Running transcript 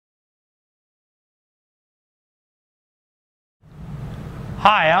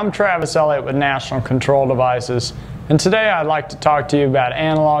Hi, I'm Travis Elliott with National Control Devices, and today I'd like to talk to you about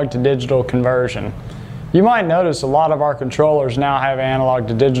analog to digital conversion. You might notice a lot of our controllers now have analog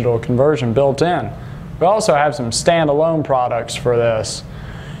to digital conversion built in. We also have some standalone products for this.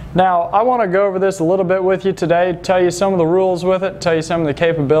 Now, I want to go over this a little bit with you today, tell you some of the rules with it, tell you some of the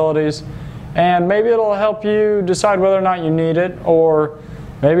capabilities, and maybe it'll help you decide whether or not you need it, or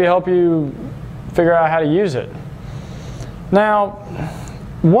maybe help you figure out how to use it. Now,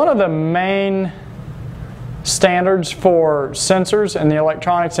 one of the main standards for sensors in the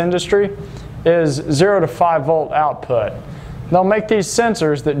electronics industry is 0 to 5 volt output. They'll make these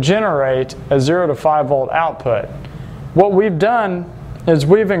sensors that generate a 0 to 5 volt output. What we've done is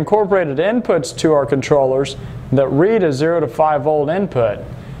we've incorporated inputs to our controllers that read a 0 to 5 volt input.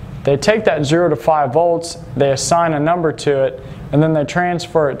 They take that 0 to 5 volts, they assign a number to it, and then they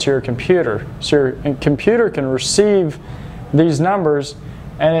transfer it to your computer. So your computer can receive these numbers,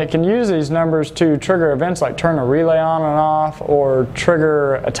 and it can use these numbers to trigger events like turn a relay on and off or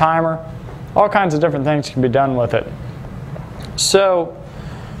trigger a timer. All kinds of different things can be done with it. So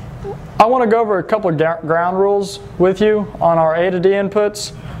I want to go over a couple of ground rules with you on our A to D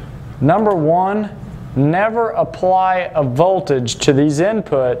inputs. Number one, never apply a voltage to these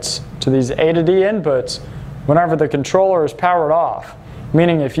inputs, to these A to D inputs, whenever the controller is powered off.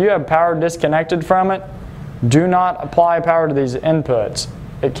 Meaning if you have power disconnected from it, do not apply power to these inputs.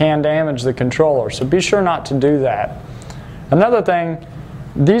 It can damage the controller, so be sure not to do that. Another thing,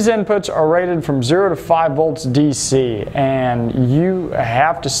 these inputs are rated from 0 to 5 volts DC, and you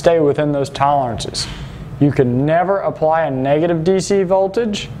have to stay within those tolerances. You can never apply a negative DC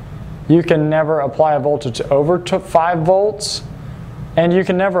voltage, you can never apply a voltage over to 5 volts, and you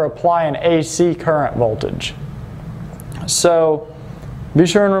can never apply an AC current voltage. So be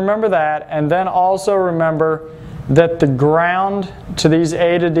sure and remember that, and then also remember that the ground to these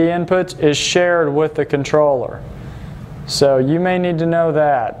A to D inputs is shared with the controller. So you may need to know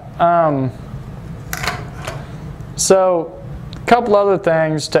that. So a couple other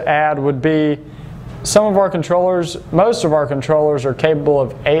things to add would be some of our controllers, most of our controllers are capable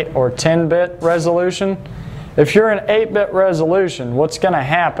of 8 or 10-bit resolution. If you're in 8-bit resolution, what's going to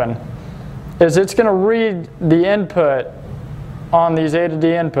happen is it's going to read the input on these A to D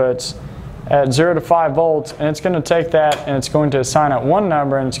inputs at 0 to 5 volts, and it's going to take that and it's going to assign it one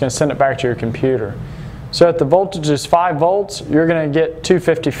number and it's going to send it back to your computer. So if the voltage is 5 volts, you're going to get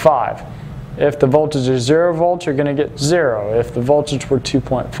 255. If the voltage is 0 volts, you're going to get 0. If the voltage were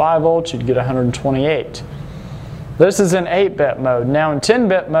 2.5 volts, you'd get 128. This is in 8-bit mode. Now in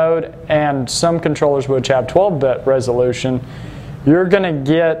 10-bit mode, and some controllers which have 12-bit resolution, you're going to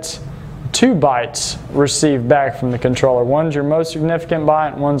get 2 bytes received back from the controller. One's your most significant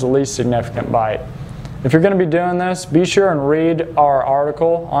byte, and one's the least significant byte. If you're going to be doing this, be sure and read our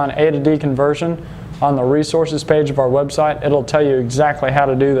article on A to D conversion on the resources page of our website. It'll tell you exactly how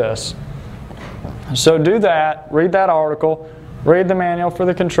to do this. So do that, read that article, read the manual for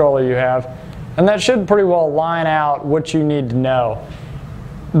the controller you have, and that should pretty well line out what you need to know.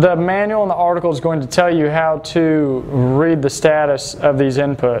 The manual and the article is going to tell you how to read the status of these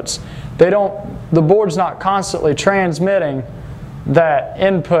inputs. The board's not constantly transmitting that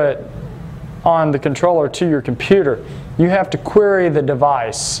input on the controller to your computer. You have to query the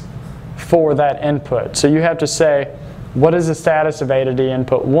device for that input. So you have to say, what is the status of A to D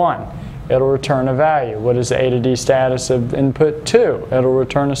input 1? It'll return a value. What is the A to D status of input 2? It'll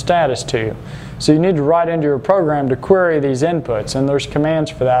return a status to you. So you need to write into your program to query these inputs, and there's commands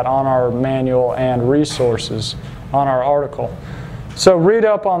for that on our manual and resources on our article. So read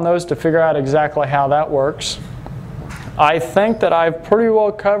up on those to figure out exactly how that works. I think that I've pretty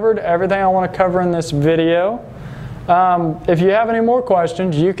well covered everything I want to cover in this video. If you have any more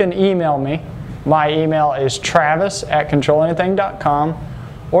questions, you can email me. My email is travis@controlanything.com,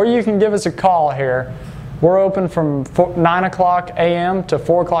 or you can give us a call here. We're open from 9 o'clock a.m. to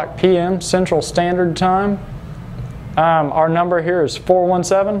 4 o'clock p.m. Central Standard Time. Our number here is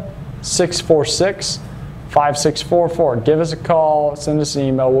 417-646-5644. Give us a call, send us an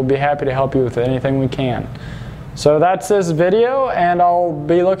email. We'll be happy to help you with anything we can. So that's this video, and I'll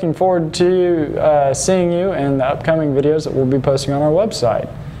be looking forward to seeing you in the upcoming videos that we'll be posting on our website.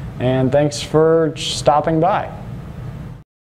 And thanks for stopping by.